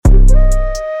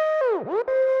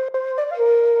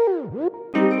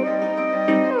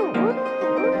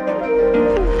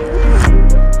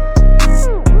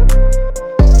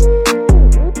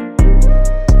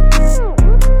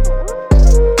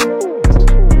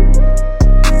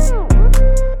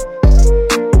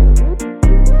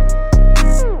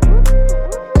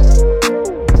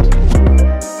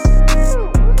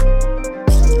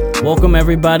Welcome,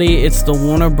 everybody. It's the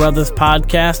Warner Brothers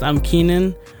Podcast. I'm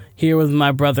Keenan, here with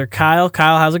my brother Kyle.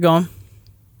 Kyle, how's it going?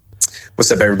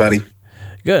 What's up, everybody?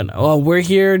 Good. Well, we're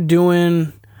here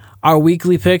doing our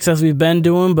weekly picks as we've been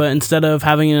doing, but instead of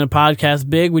having it in a podcast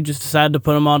big, we just decided to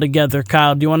put them all together.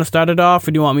 Kyle, do you want to start it off,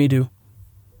 or do you want me to?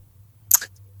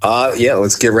 Yeah,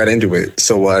 let's get right into it.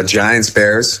 So,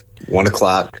 Giants-Bears, 1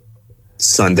 o'clock,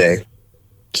 Sunday.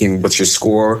 Keenan, what's your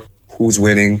score? Who's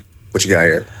winning? What you got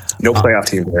here? No playoff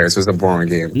team there, so it's a boring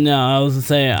game. No, I was going to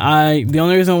say, the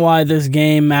only reason why this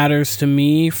game matters to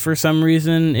me for some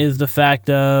reason is the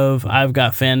fact of I've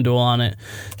got FanDuel on it.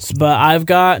 But I've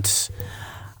got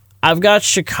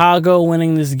Chicago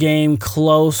winning this game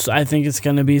close. I think it's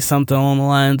going to be something along the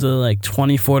lines of like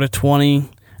 24-20.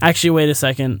 Actually, wait a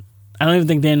second. I don't even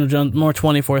think Daniel Jones, more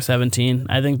 24-17.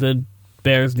 I think the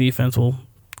Bears defense will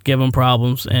give them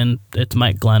problems, and it's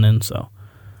Mike Glennon, so.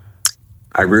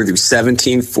 I agree with you.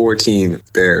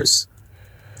 17-14 Bears.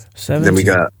 17. Then we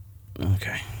got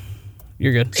okay.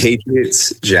 You're good.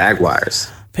 Patriots,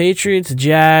 Jaguars. Patriots,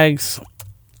 Jags.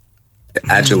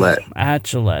 At Gillette. At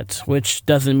Gillette, which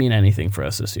doesn't mean anything for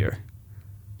us this year.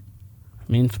 It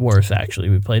means worse, actually.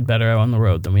 We played better on the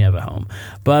road than we have at home.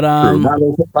 But a lot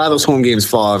of those home games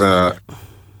fall at a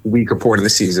weaker point of the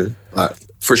season,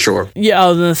 for sure. Yeah, I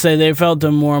was going to say they felt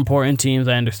the more important teams.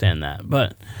 I understand that.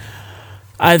 But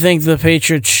I think the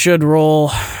Patriots should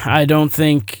roll. I don't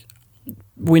think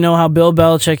we know how Bill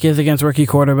Belichick is against rookie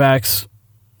quarterbacks.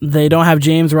 They don't have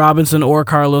James Robinson or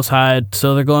Carlos Hyde,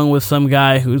 so they're going with some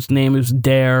guy whose name is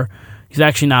Dare. He's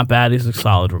actually not bad. He's a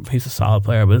solid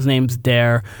player, but his name's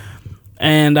Dare.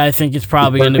 And I think it's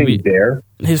probably going to be Dare.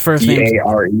 His first name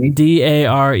D-A-R-E.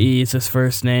 D-A-R-E is his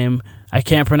first name. I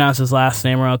can't pronounce his last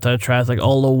name, or else I try. It's like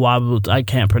Olowabu. I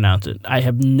can't pronounce it. I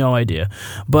have no idea.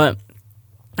 But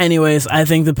anyways, I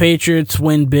think the Patriots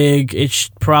win big.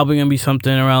 It's probably going to be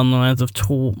something around the lines of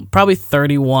probably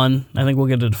 31. I think we'll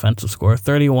get a defensive score.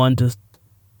 31-9.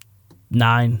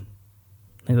 I think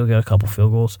they'll get a couple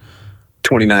field goals.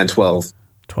 29-12.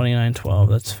 29-12.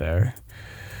 That's fair.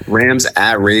 Rams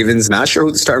at Ravens. Not sure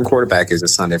who the starting quarterback is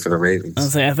this Sunday for the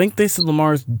Ravens. I think they said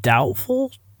Lamar's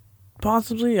doubtful,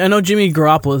 possibly. I know Jimmy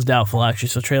Garoppolo is doubtful, actually,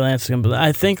 so Trey Lance is going to be.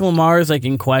 I think Lamar is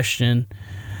in question.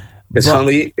 Is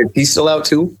Huntley, is he still out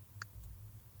too?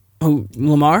 Who,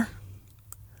 Lamar?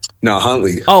 No,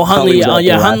 Huntley. Oh, Huntley.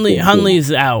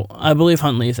 Huntley's out. I believe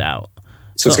Huntley's out.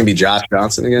 So it's going to be Josh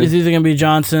Johnson again? It's either going to be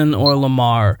Johnson or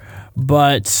Lamar.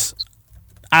 But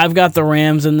I've got the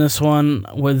Rams in this one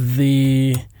with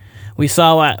we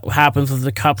saw what happens with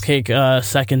the cupcake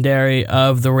secondary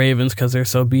of the Ravens because they're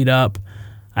so beat up.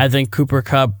 I think Cooper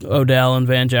Kupp, Odell, and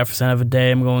Van Jefferson have a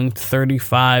day. I'm going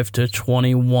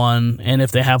 35-21, and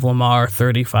if they have Lamar,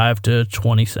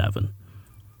 35-27.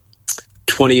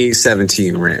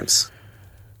 28-17 Rams.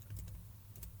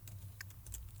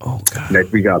 Oh God!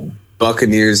 Next we got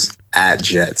Buccaneers at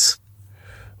Jets.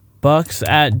 Bucks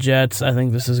at Jets. I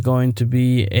think this is going to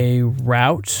be a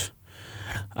rout.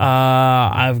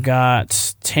 I've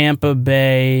got Tampa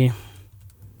Bay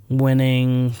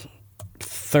winning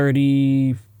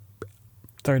 38-17.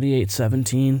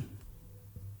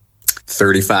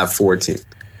 35-14.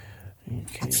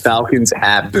 Okay. Falcons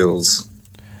at Bills.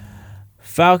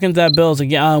 Falcons at Bills.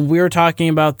 Again, we were talking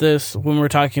about this when we were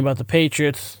talking about the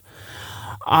Patriots.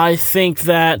 I think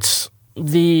that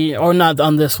not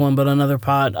on this one, but another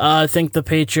pod. I think the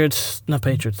Patriots, I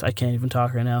can't even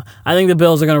talk right now. I think the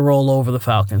Bills are going to roll over the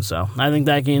Falcons, so I think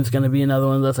that game's going to be another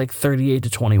one that's like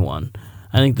 38-21.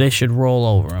 I think they should roll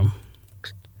over them. I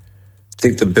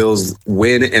think the Bills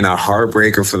win in a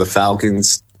heartbreaker for the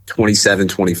Falcons,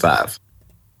 27-25.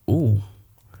 Ooh.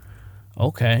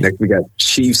 Okay. Next, we got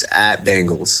Chiefs at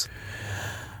Bengals.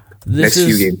 Next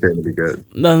few games are going to be good.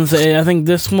 I think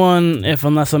this one,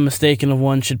 unless I'm mistaken of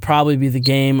one, should probably be the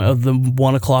game of the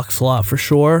 1 o'clock slot for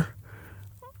sure.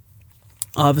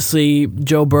 Obviously,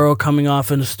 Joe Burrow coming off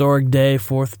an historic day,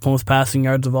 4th most passing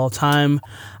yards of all time.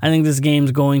 I think this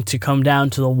game's going to come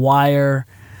down to the wire.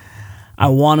 I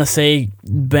want to say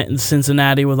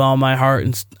Cincinnati with all my heart.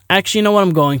 And actually, you know what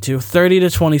I'm going to?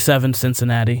 30-27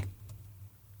 Cincinnati.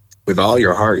 With all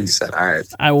your heart, you said, all right.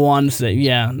 I want to say,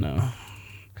 yeah, no.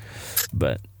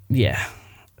 But, yeah.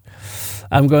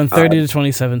 I'm going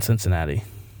 30-27 Cincinnati.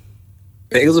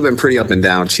 Bengals have been pretty up and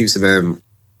down. Chiefs have been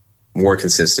more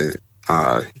consistent.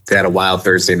 They had a wild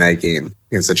Thursday night game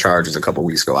against the Chargers a couple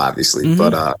weeks ago, obviously. Mm-hmm.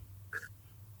 But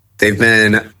they've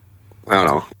been, I don't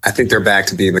know, I think they're back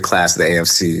to being the class of the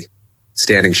AFC.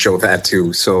 Standings show that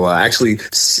too. So actually,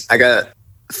 I got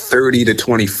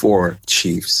 30-24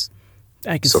 Chiefs.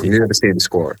 I can so see near the same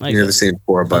score. Near the same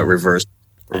score, but reversed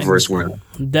reverse win.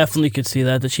 Definitely could see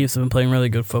that. The Chiefs have been playing really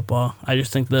good football. I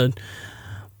just think that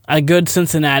a good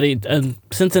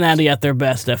Cincinnati at their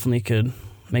best definitely could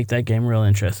make that game real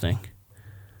interesting.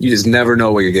 You just never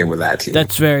know what you're getting with that team.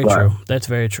 That's very true. That's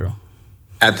very true.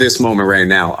 At this moment right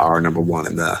now, are number one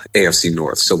in the AFC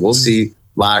North. So we'll see.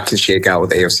 A lot can shake out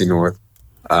with the AFC North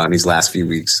in these last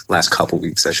couple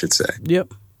weeks, I should say.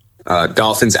 Yep.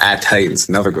 Dolphins at Titans,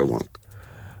 another good one.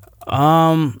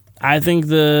 I think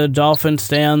the Dolphins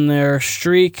stay on their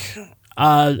streak.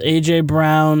 AJ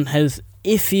Brown has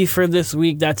iffy for this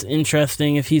week. That's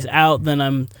interesting. If he's out, then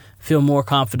I'm feel more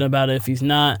confident about it. If he's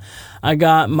not, I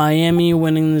got Miami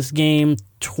winning this game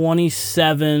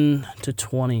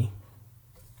 27-20.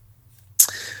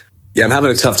 Yeah, I'm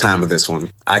having a tough time with this one.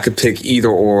 I could pick either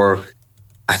or.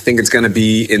 I think it's going to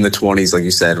be in the 20s, like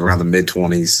you said, around the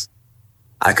mid-20s.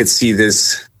 I could see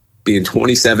this being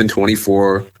 27-24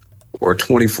 or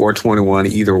 24-21,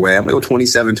 either way. I'm going to go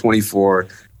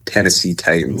 27-24 Tennessee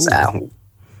Titans at home.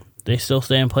 They still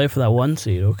stay in play for that 1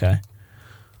 seed. Okay.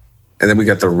 And then we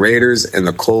got the Raiders and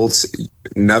the Colts,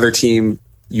 another team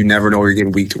you never know what you're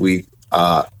getting week to week.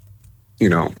 By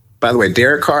the way,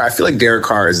 Derek Carr, I feel like Derek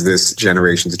Carr is this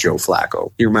generation's Joe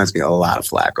Flacco. He reminds me a lot of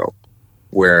Flacco,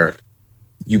 where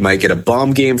you might get a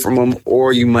bomb game from him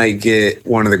or you might get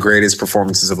one of the greatest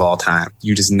performances of all time.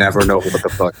 You just never know what the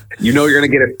fuck. You know you're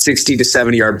going to get a 60 to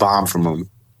 70-yard bomb from him.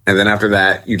 And then after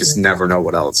that, you just never know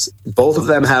what else. Both of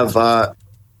them have a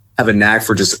knack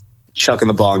for just chucking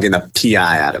the ball and getting a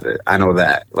PI out of it. I know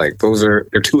that. Like, they're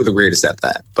two of the greatest at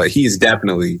that. But he's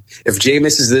definitely, if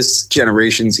Jameis is this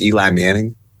generation's Eli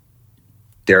Manning,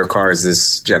 Derek Carr is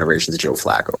this generation's Joe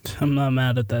Flacco. I'm not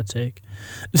mad at that take.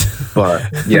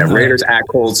 But, yeah, Raiders at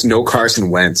Colts, no Carson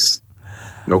Wentz.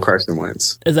 No Carson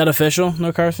Wentz. Is that official?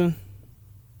 No Carson?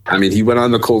 I mean, he went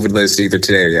on the COVID list either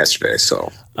today or yesterday,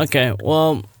 so. Okay,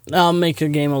 well, I'll make your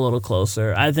game a little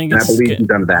closer. I think I believe he's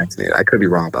unvaccinated. I could be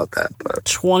wrong about that, but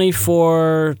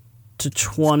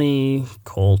 24-20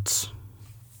 Colts.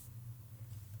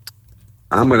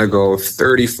 I'm gonna go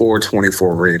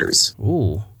 34-24 Raiders.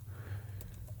 Ooh,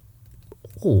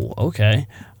 okay.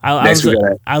 I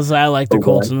like the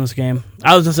Colts in this game.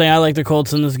 I was just saying I like the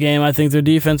Colts in this game. I think their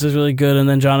defense is really good, and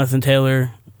then Jonathan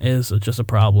Taylor is just a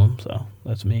problem. So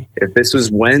that's me. If this was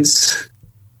Wentz,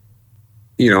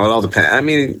 it all depends. I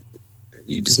mean,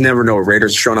 you just never know.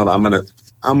 Raiders showing up. I'm gonna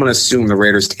assume the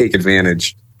Raiders take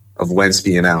advantage of Wentz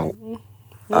being out.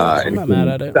 I'm not mad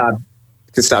at it.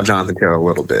 Can stop Jonathan Taylor a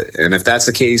little bit, and if that's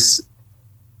the case,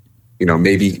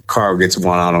 maybe Carr gets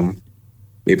one on him.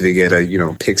 Maybe they get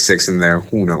a pick six in there.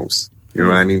 Who knows? You know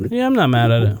what I mean? Yeah, I'm not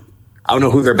mad at it. I don't know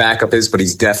who their backup is, but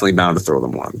he's definitely bound to throw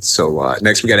them one. So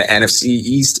next we got an NFC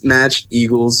East match: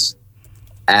 Eagles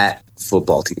at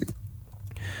football team.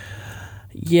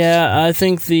 Yeah, I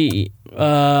think the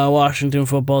Washington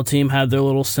football team had their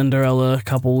little Cinderella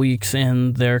couple weeks,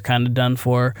 and they're kind of done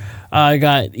for. I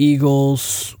got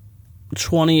Eagles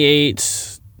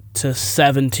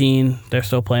 28-17. They're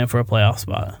still playing for a playoff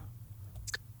spot.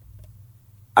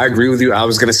 I agree with you. I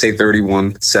was going to say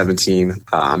 31-17.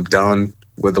 I'm done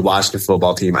with the Washington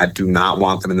football team. I do not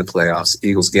want them in the playoffs.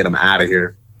 Eagles, get them out of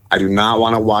here. I do not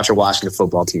want to watch a Washington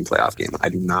football team playoff game. I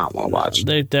do not want to watch.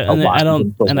 I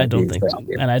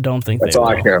don't think that's all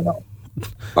I care about.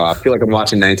 I feel like I'm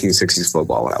watching 1960s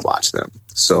football when I watch them.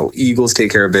 So Eagles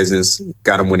take care of business.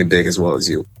 Got them winning big as well as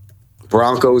you.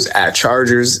 Broncos at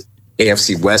Chargers.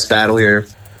 AFC West battle here.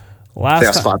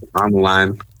 Playoff spot on the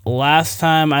line. Last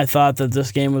time I thought that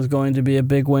this game was going to be a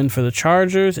big win for the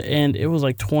Chargers, and it was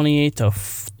like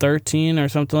 28-13 or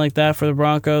something like that for the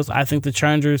Broncos. I think the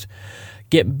Chargers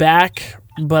get back,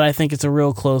 but I think it's a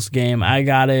real close game. I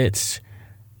got it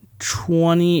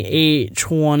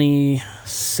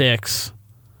 28-26.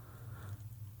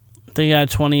 I think I got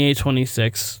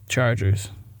 28-26 Chargers.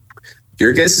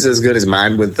 Your guess is as good as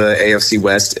mine with the AFC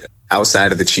West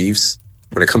outside of the Chiefs.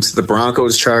 When it comes to the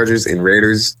Broncos, Chargers, and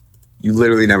Raiders, you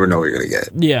literally never know what you're going to get.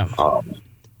 Yeah.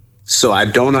 So I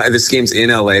don't know. This game's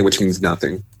in LA, which means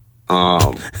nothing.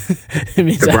 It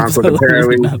means the Broncos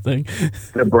apparently nothing.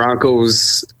 The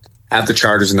Broncos have the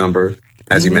Chargers number,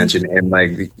 as you mentioned, and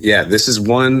this is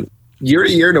one year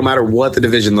to year. No matter what the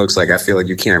division looks like, I feel like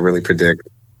you can't really predict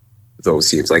those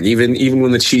teams. Like even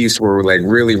when the Chiefs were like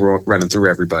really running through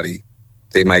everybody,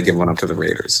 they might give one up to the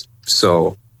Raiders.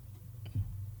 So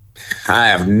I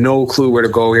have no clue where to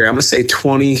go here. I'm going to say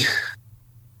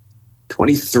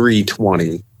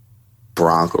 23-20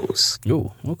 Broncos.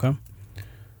 Ooh, okay.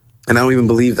 And I don't even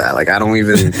believe that. Like, I don't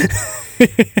even...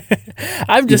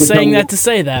 I'm just saying that to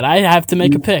say that. I have to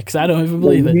make a pick, so I don't even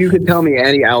believe it. You could tell me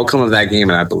any outcome of that game,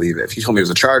 and I believe it. If you told me it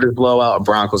was a Chargers blowout, a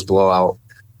Broncos blowout,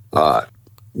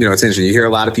 it's interesting. You hear a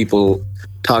lot of people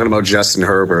talking about Justin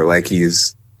Herbert like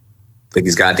he's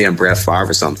goddamn Brett Favre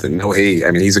or something. No hate.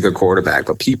 I mean, he's a good quarterback,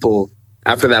 but people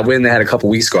after that win they had a couple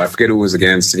weeks ago, I forget who it was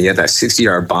against, and he had that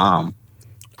 60-yard bomb.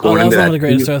 That was one of the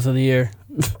greatest throws of the year.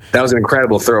 That was an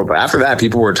incredible throw. But after that,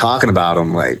 people were talking about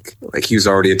him like he was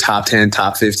already a top 10,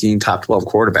 top 15, top 12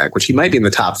 quarterback, which he might be in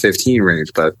the top 15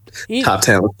 range, but top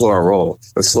 10, let's slow our roll.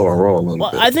 Let's slow our roll a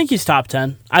little bit. I think he's top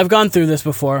 10. I've gone through this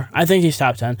before. I think he's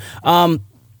top 10.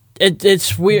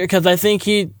 It's weird because I think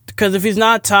because if he's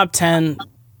not top 10,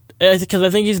 because I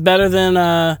think he's better than,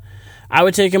 I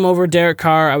would take him over Derek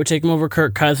Carr. I would take him over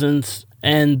Kirk Cousins,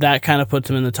 and that kind of puts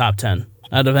him in the top 10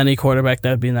 out of any quarterback that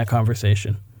would be in that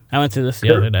conversation. I went through this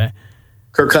the other day.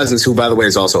 Kirk Cousins, who, by the way,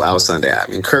 is also out Sunday. I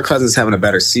mean, Kirk Cousins is having a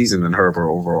better season than Herbert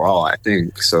overall, I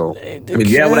think. So, I mean,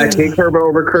 yeah, would I take Herbert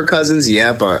over Kirk Cousins?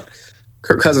 Yeah, but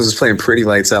Kirk Cousins was playing pretty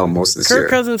lights out most of this year.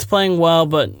 Kirk Cousins playing well,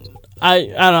 but I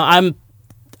don't know.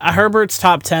 Herbert's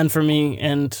top 10 for me,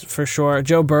 and for sure.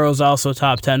 Joe Burrow's also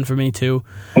top 10 for me, too.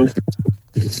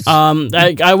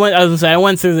 I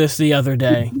went through this the other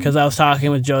day because I was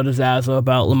talking with Joe DeZazzo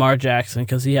about Lamar Jackson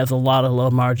because he has a lot of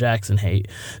Lamar Jackson hate.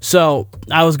 So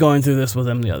I was going through this with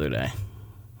him the other day,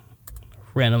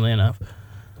 randomly enough.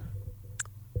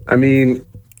 I mean,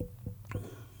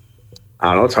 I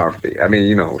don't know. It's hard for me. I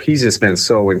mean, he's just been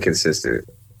so inconsistent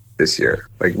this year.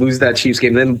 Like, lose that Chiefs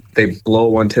game, then they blow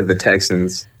one to the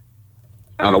Texans.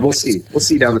 I don't know. We'll see. We'll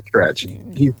see down the stretch.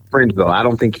 He's fringe, though. I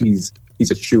don't think he's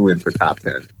a shoe-in for top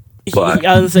 10. But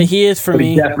I was going to say, he is for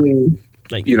me. Definitely,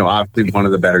 obviously one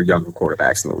of the better younger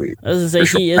quarterbacks in the league. I was going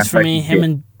to say, he is for me. Him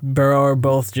and Burrow are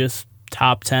both just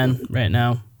top 10 right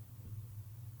now.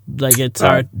 Like, it's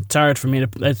hard for me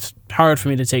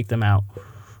to take them out.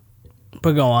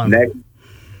 But go on.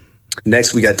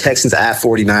 Next we got Texans at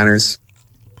 49ers.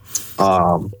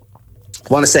 I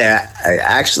want to say I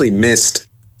actually missed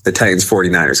the Titans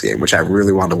 49ers game, which I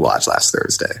really wanted to watch last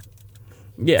Thursday.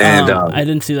 Yeah, and I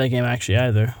didn't see that game actually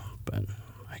either. But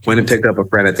went and picked up a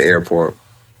friend at the airport,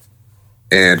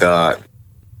 and I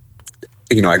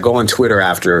go on Twitter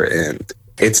after, and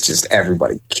it's just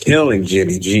everybody killing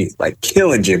Jimmy G,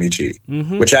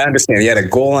 mm-hmm. Which I understand. He had a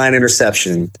goal line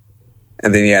interception,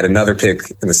 and then he had another pick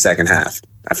in the second half.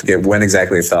 I forget when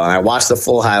exactly it fell, and I watched the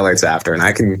full highlights after, and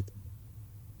I can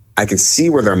see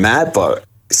where they're mad, but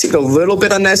it seemed a little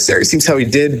bit unnecessary. It seems how he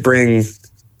did bring.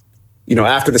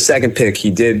 After the second pick,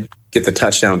 he did get the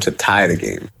touchdown to tie the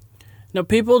game. No,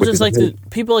 people like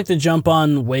to jump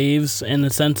on waves in the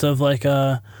sense of like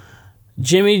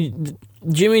Jimmy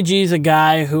G's a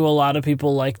guy who a lot of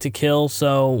people like to kill.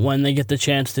 So when they get the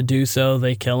chance to do so,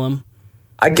 they kill him.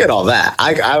 I get all that.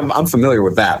 I'm familiar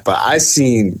with that, but I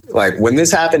seen like when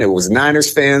this happened, it was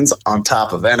Niners fans on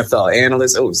top of NFL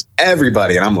analysts. It was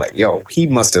everybody, and I'm like, yo, he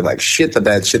must have like shit the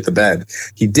bed.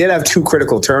 He did have 2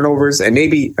 critical turnovers, and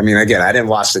maybe again, I didn't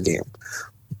watch the game,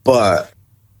 but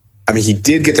he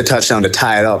did get the touchdown to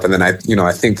tie it up, and then I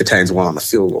think the Titans won on the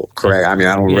field goal. Correct? I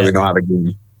don't really know how the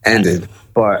game ended,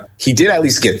 but he did at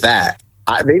least get that.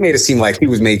 They made it seem like he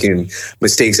was making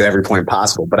mistakes at every point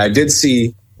possible, but I do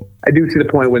see the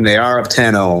point when they are up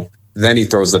 10-0, then he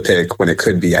throws the pick when it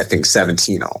could be, I think,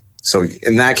 17-0. So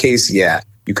in that case, yeah,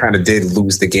 you kind of did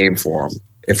lose the game for him.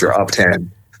 If you're up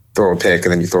 10, throw a pick,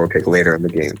 and then you throw a pick later in the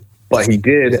game. But he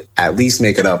did at least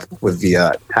make it up with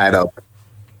the tied up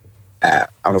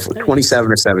at, I don't know if it was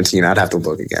 27 or 17. I'd have to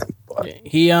look again. But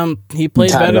he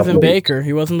played better than Baker.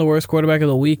 He wasn't the worst quarterback of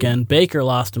the weekend. Baker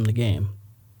lost him the game.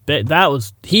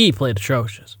 He played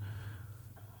atrocious.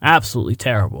 Absolutely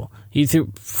terrible. He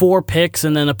threw 4 picks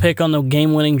and then a pick on the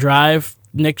game-winning drive.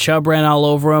 Nick Chubb ran all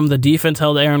over him. The defense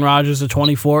held Aaron Rodgers to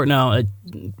 24. No,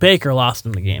 Baker lost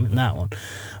him the game in that one.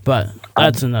 But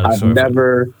that's another story.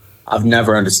 I've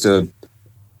never understood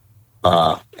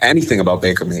anything about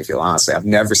Baker Mayfield, honestly. I've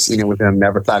never seen it with him.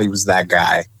 Never thought he was that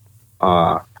guy.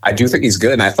 I do think he's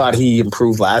good, and I thought he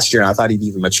improved last year, and I thought he'd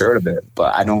even matured a bit.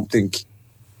 But I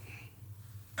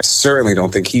certainly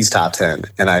don't think he's top 10.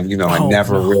 And I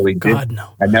never really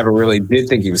did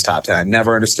think he was top 10. I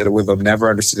never understood it with him.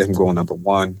 Never understood him going number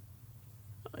 1.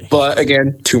 But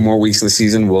again, 2 more weeks in the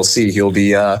season, we'll see. He'll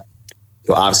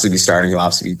obviously be starting. He'll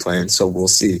obviously be playing. So we'll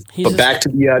see. But back to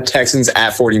the Texans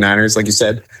at 49ers, like you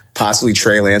said, possibly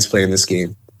Trey Lance playing this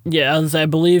game. Yeah, I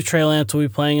believe Trey Lance will be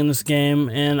playing in this game,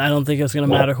 and I don't think it's going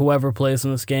to matter whoever plays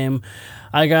in this game.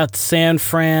 I got San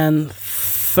Fran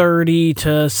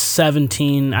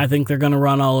 30-17. I think they're going to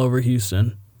run all over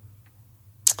Houston.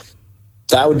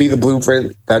 That would be the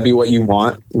blueprint. That'd be what you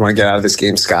want. You want to get out of this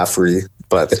game scot-free.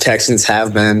 But the Texans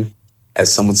have been,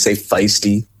 as some would say,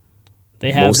 feisty.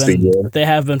 They have Mostly, been. yeah. They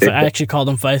have been. I actually called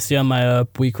them feisty on my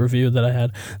week review that I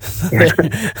had.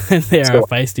 They are a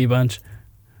feisty bunch.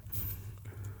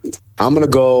 I'm gonna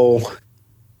go. I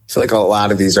feel like a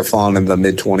lot of these are falling in the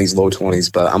mid 20s, low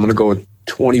 20s, but I'm gonna go with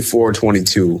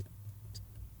 24-22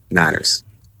 Niners.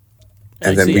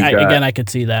 And then I could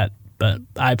see that, but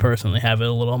I personally have it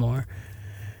a little more.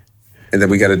 And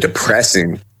then we got a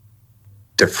depressing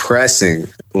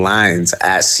Lions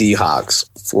at Seahawks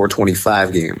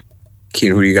 425 game.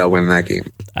 Keenan, who do you got winning that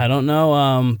game? I don't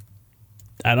know.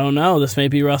 This may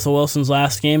be Russell Wilson's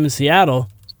last game in Seattle.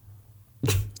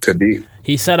 Could be.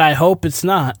 He said, "I hope it's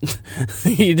not."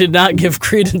 He did not give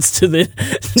credence to the.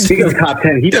 Speaking of top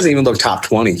 10, he doesn't even look top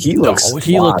 20. He looks. I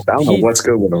don't know what's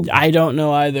good with him. I don't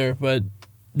know either, but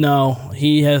no,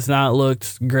 he has not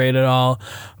looked great at all.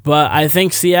 But I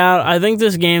think Seattle. I think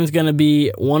this game's going to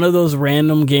be one of those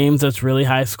random games that's really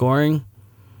high scoring.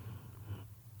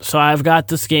 So I've got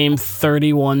this game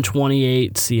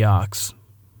 31-28 Seahawks.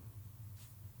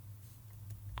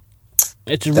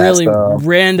 It's really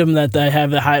random that I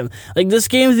have the high. Like, this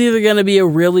game's either going to be a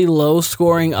really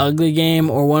low-scoring, ugly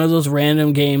game or one of those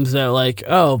random games that, like,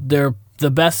 they're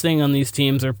the best thing on these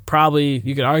teams are probably,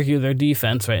 you could argue, their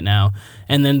defense right now,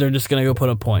 and then they're just going to go put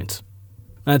up points.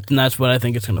 And that's what I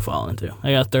think it's going to fall into. I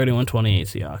got 31-28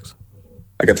 Seahawks.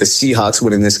 I got the Seahawks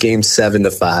winning this game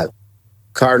 7-5.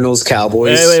 Cardinals,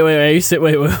 Cowboys. Wait. Are you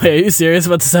serious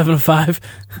about the 7-5?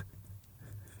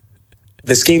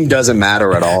 This game doesn't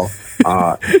matter at all.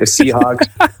 The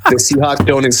Seahawks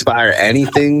don't inspire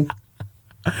anything.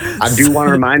 I do want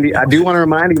to remind you.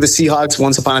 The Seahawks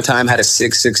once upon a time had a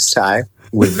 6-6 tie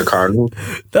with the Cardinals.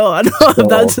 No, I know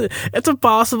it's a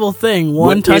possible thing.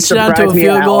 One touchdown to a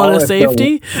field goal and a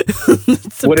safety.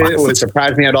 Would it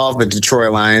surprise me at all if the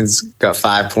Detroit Lions got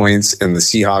 5 points and the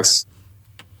Seahawks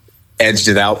edged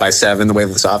it out by 7 the way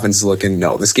this offense is looking?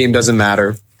 No, this game doesn't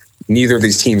matter. Neither of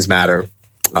these teams matter.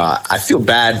 I feel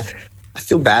bad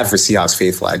for Seahawks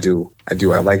faithful. I do. I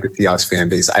like the Seahawks fan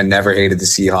base. I never hated the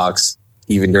Seahawks,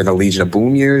 even during the Legion of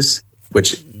Boom years,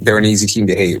 which they're an easy team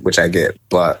to hate, which I get.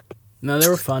 But no, they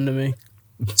were fun to me.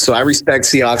 So I respect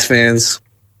Seahawks fans.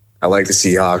 I like the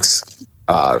Seahawks.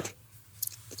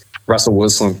 Russell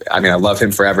Wilson, I mean, I love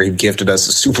him forever. He gifted us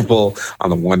a Super Bowl on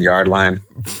the 1 yard line.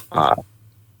 How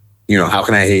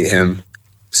can I hate him?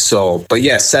 So, but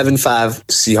yeah, 7-5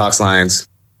 Seahawks Lions.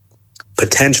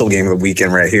 Potential game of the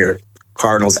weekend right here.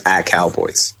 Cardinals at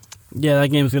Cowboys. Yeah, that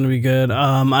game's going to be good.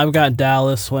 I've got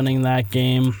Dallas winning that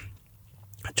game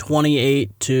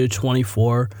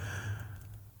 28-24.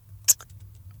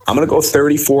 I'm going to go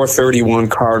 34-31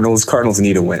 Cardinals. Cardinals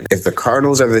need a win. If the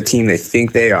Cardinals are the team they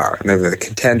think they are, and they're the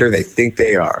contender they think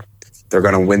they are, they're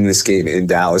going to win this game in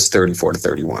Dallas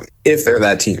 34-31. If they're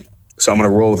that team. So I'm going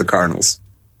to roll with the Cardinals.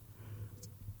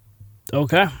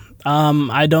 Okay.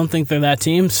 I don't think they're that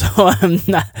team, so I'm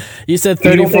not. You said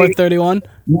 34-31?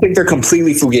 You think they're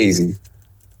completely fugazi?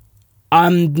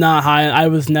 I'm not high. I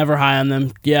was never high on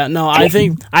them. Yeah, no, I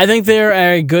think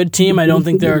they're a good team. I don't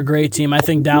think they're a great team. I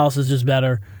think Dallas is just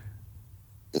better.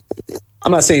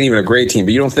 I'm not saying even a great team,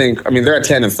 but you don't think? I mean, they're at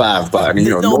 10-5, but I mean,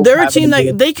 they're a team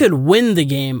that they could win the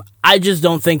game. I just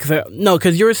don't think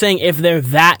because you were saying if they're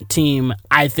that team,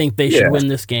 I think they should win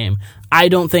this game. I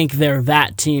don't think they're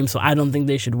that team, so I don't think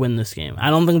they should win this game. I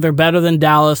don't think they're better than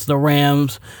Dallas, the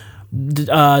Rams,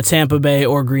 Tampa Bay,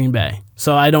 or Green Bay.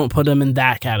 So I don't put them in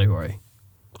that category.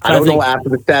 So I don't know after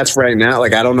the stats right now.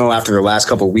 Like, I don't know after the last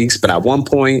couple of weeks, but at one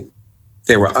point,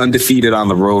 they were undefeated on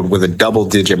the road with a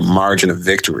double-digit margin of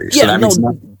victory. So does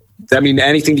that mean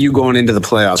anything to you going into the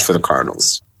playoffs for the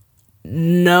Cardinals?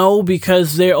 No,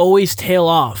 because they always tail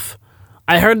off.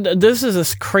 I heard this is a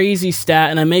crazy stat,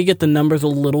 and I may get the numbers a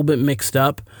little bit mixed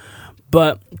up,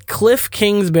 but Cliff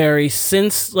Kingsbury,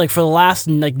 since for the last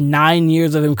 9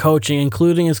 years of him coaching,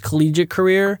 including his collegiate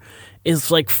career, is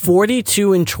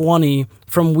 42-20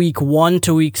 from week 1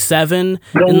 to week 7,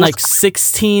 and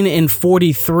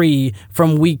 16-43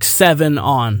 from week 7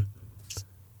 on.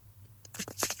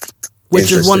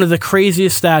 Which is one of the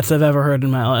craziest stats I've ever heard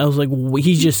in my life. I was like,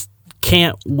 he just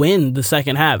can't win the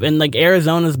second half. And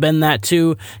Arizona's been that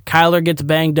too. Kyler gets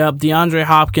banged up. DeAndre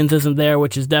Hopkins isn't there,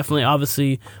 which is definitely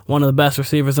obviously one of the best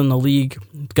receivers in the league.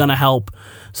 It's going to help.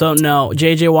 So no,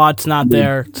 JJ Watt's not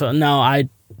there. So no, I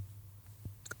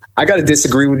got to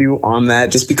disagree with you on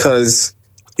that just because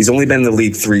he's only been in the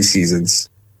league 3 seasons,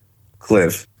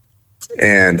 Cliff.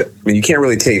 And I mean, you can't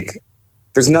really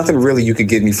there's nothing really you could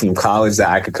give me from college that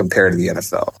I could compare to the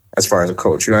NFL as far as a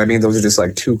coach. You know what I mean? Those are just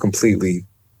 2 completely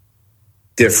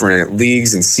different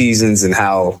leagues and seasons and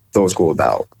how those go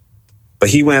about. But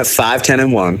he went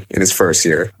 5-10-1 in his first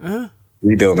year,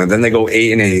 rebuilding. Then they go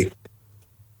 8-8,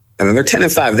 And then they're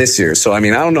 10-5 this year. So, I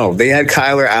mean, I don't know. They had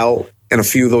Kyler out in a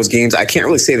few of those games. I can't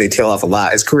really say they tail off a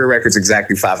lot. His career record's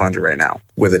exactly 500 right now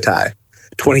with a tie.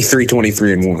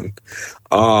 23-1.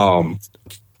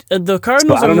 The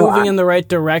Cardinals are moving in the right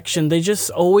direction. They just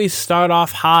always start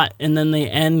off hot and then they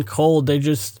end cold. The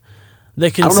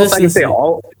consistency. I don't know if I can say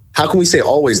how can we say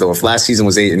always though? If last season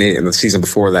was 8-8 and the season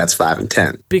before that's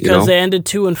 5-10, because they ended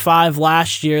 2-5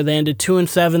 last year. They ended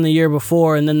 2-7 the year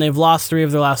before, and then they've lost 3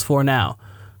 of their last 4 now.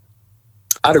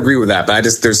 I'd agree with that, but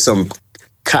there's some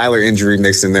Kyler injury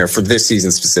mixed in there for this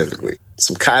season specifically.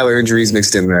 Some Kyler injuries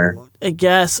mixed in there. I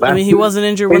guess. I mean, he wasn't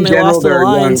injured when they lost to the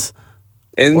Lions.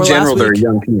 In general, they're a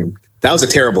young team. That was a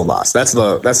terrible loss. That's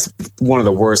one of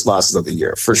the worst losses of the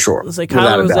year for sure. It's like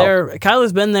Kyler was there.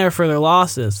 Kyler's been there for their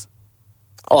losses.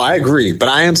 Oh, I agree, but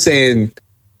I am saying,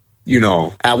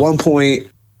 at one point,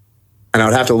 and I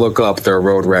would have to look up their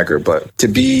road record, but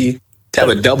to have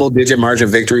a double-digit margin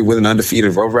of victory with an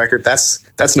undefeated road record,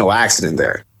 that's no accident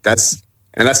there. That's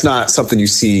not something you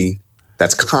see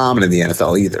that's common in the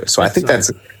NFL either. So I think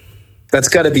that's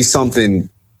got to be something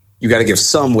you got to give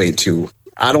some weight to.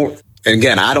 I don't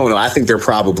know. I think they're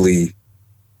probably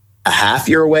a half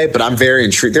year away, but I'm very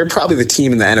intrigued. They're probably the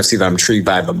team in the NFC that I'm intrigued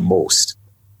by the most.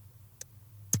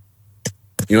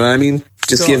 You know what I mean?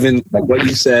 Just given like what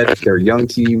you said, they're a young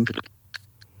team.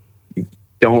 You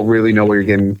don't really know where you're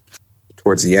getting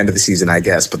towards the end of the season, I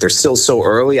guess, but they're still so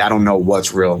early. I don't know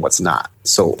what's real and what's not.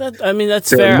 So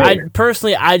that's fair. I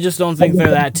just don't think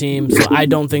they're that team, so I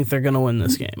don't think they're going to win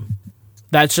this game.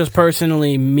 That's just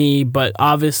personally me, but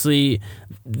obviously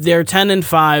they're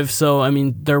 10-5, so I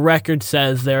mean their record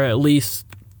says they're at least.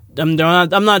 I'm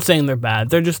not saying they're bad.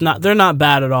 They're not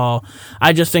bad at all.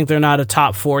 I just think they're not a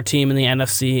top 4 team in the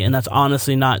NFC, and that's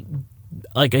honestly not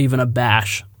like even a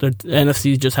bash. The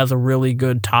NFC just has a really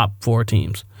good top 4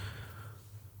 teams.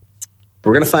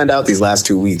 We're gonna find out these last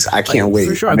 2 weeks. I can't wait.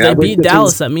 For sure, if they beat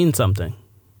Dallas, that means something.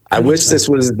 I wish this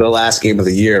was the last game of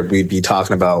the year. We'd be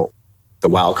talking about the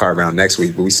wild card round next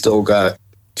week, but we still got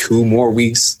 2 more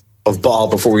weeks of ball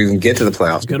before we even get to the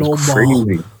playoffs. Good old ball.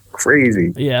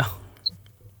 Crazy. Yeah.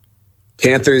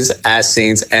 Panthers at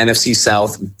Saints, NFC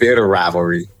South, bitter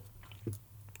rivalry.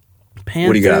 Panthers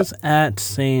what do you got? At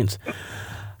Saints.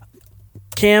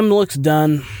 Cam looks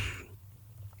done.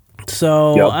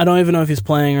 So I don't even know if he's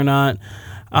playing or not.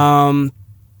 I've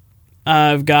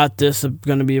got this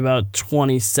going to be about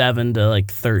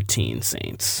 27-13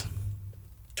 Saints.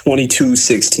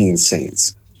 22-16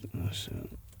 Saints.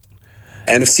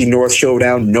 NFC North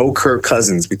showdown, no Kirk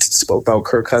Cousins. We spoke about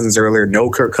Kirk Cousins earlier. No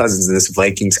Kirk Cousins in this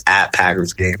Vikings at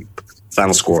Packers game.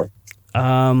 Final score.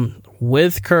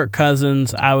 With Kirk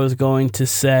Cousins, I was going to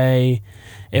say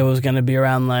it was going to be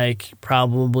around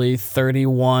probably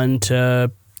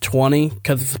 31-20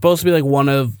 because it's supposed to be one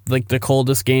of the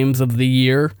coldest games of the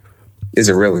year. Is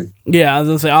it really? Yeah, I was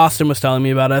going to say Austin was telling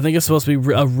me about it. I think it's supposed to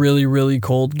be a really, really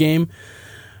cold game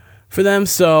for them,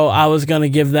 so I was going to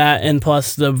give that, and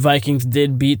plus the Vikings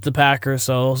did beat the Packers,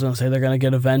 so I was going to say they're going to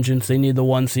get a vengeance. They need the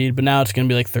 1 seed, but now it's going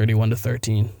to be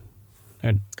 31-13.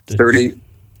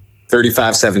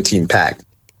 35-17 Pack.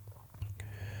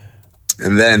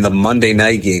 And then the Monday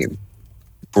night game,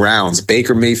 Browns,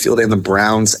 Baker Mayfield and the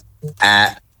Browns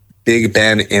at Big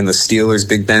Ben and the Steelers.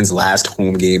 Big Ben's last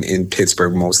home game in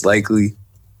Pittsburgh, most likely.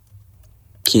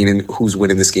 Keenan, who's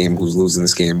winning this game? Who's losing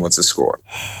this game? What's the score?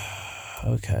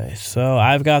 Okay, so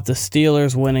I've got the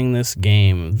Steelers winning this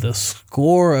game. The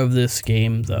score of this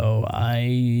game, though,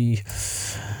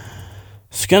 it's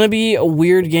going to be a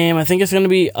weird game. I think it's going to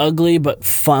be ugly but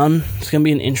fun. It's going to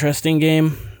be an interesting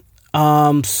game.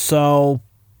 So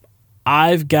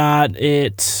I've got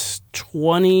it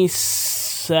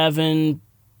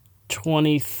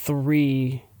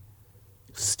 27-23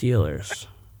 Steelers.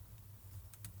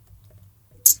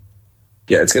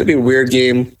 Yeah, it's going to be a weird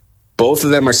game. Both of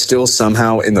them are still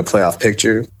somehow in the playoff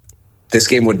picture. This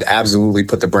game would absolutely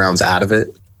put the Browns out of it.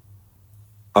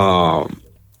 So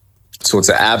it's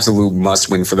an absolute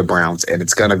must-win for the Browns, and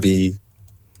it's going to be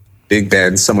Big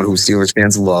Ben, someone who Steelers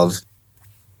fans love,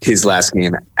 his last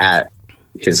game at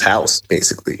his house,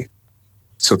 basically.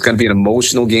 So it's going to be an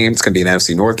emotional game. It's going to be an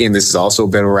NFC North game. This is also a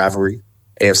better rivalry.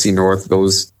 AFC North,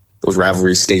 those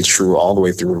rivalries stay true all the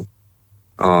way through.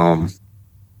 I'm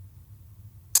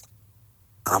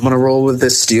going to roll with the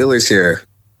Steelers here.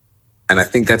 And I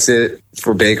think that's it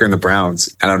for Baker and the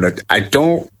Browns. I don't know. I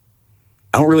don't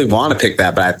really want to pick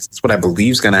that, but that's what I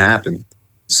believe is going to happen.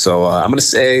 So I'm going to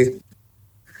say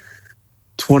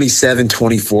 27-24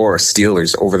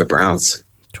 Steelers over the Browns.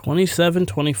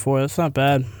 27-24. That's not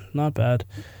bad. Not bad.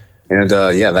 And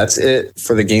that's it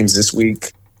for the games this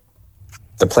week.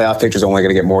 the playoff picture is only going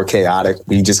to get more chaotic.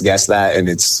 We just guessed that, and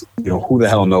it's, who the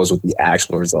hell knows what the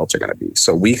actual results are going to be.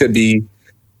 So we could be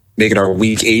making our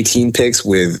week 18 picks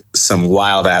with some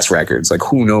wild ass records. Like,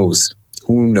 who knows?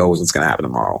 Who knows what's going to happen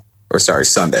tomorrow? Or sorry,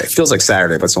 Sunday. It feels like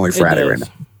Saturday, but it's only Friday right now.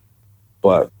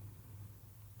 But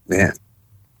man,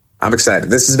 I'm excited.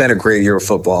 This has been a great year of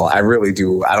football. I really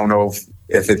do. I don't know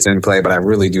if it's in play, but I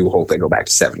really do hope they go back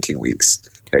to 17 weeks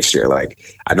next year.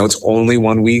 Like, I know it's only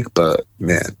 1 week, but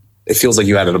man, it feels like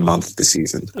you added a month this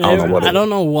season. I don't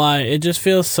know why. It just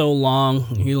feels so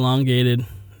long, elongated.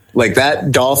 Like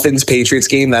that Dolphins-Patriots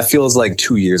game, that feels like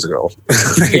 2 years ago.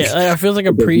 It feels like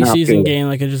a preseason game.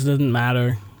 Like, it just doesn't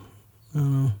matter.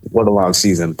 What a long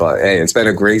season. But hey, it's been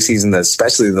a great season,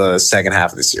 especially the second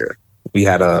half of this year. We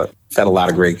had a lot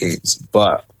of great games.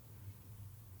 But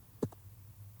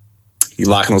you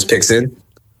locking those picks in?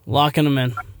 Locking them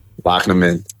in.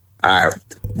 All right.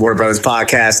 Warner Brothers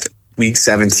Podcast, Week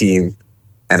 17,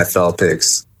 NFL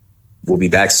picks. We'll be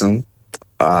back soon.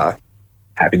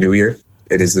 Happy New Year.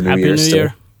 It is the New Year. Happy New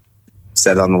Year.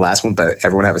 Said it on the last one, but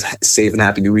everyone have a safe and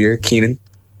happy New Year. Keenan,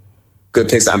 good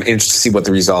picks. I'm interested to see what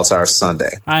the results are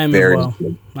Sunday. I am as well.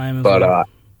 But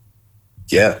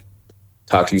yeah.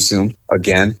 Talk to you soon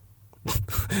again.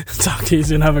 Talk to you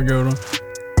soon. Have a good one.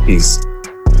 Peace.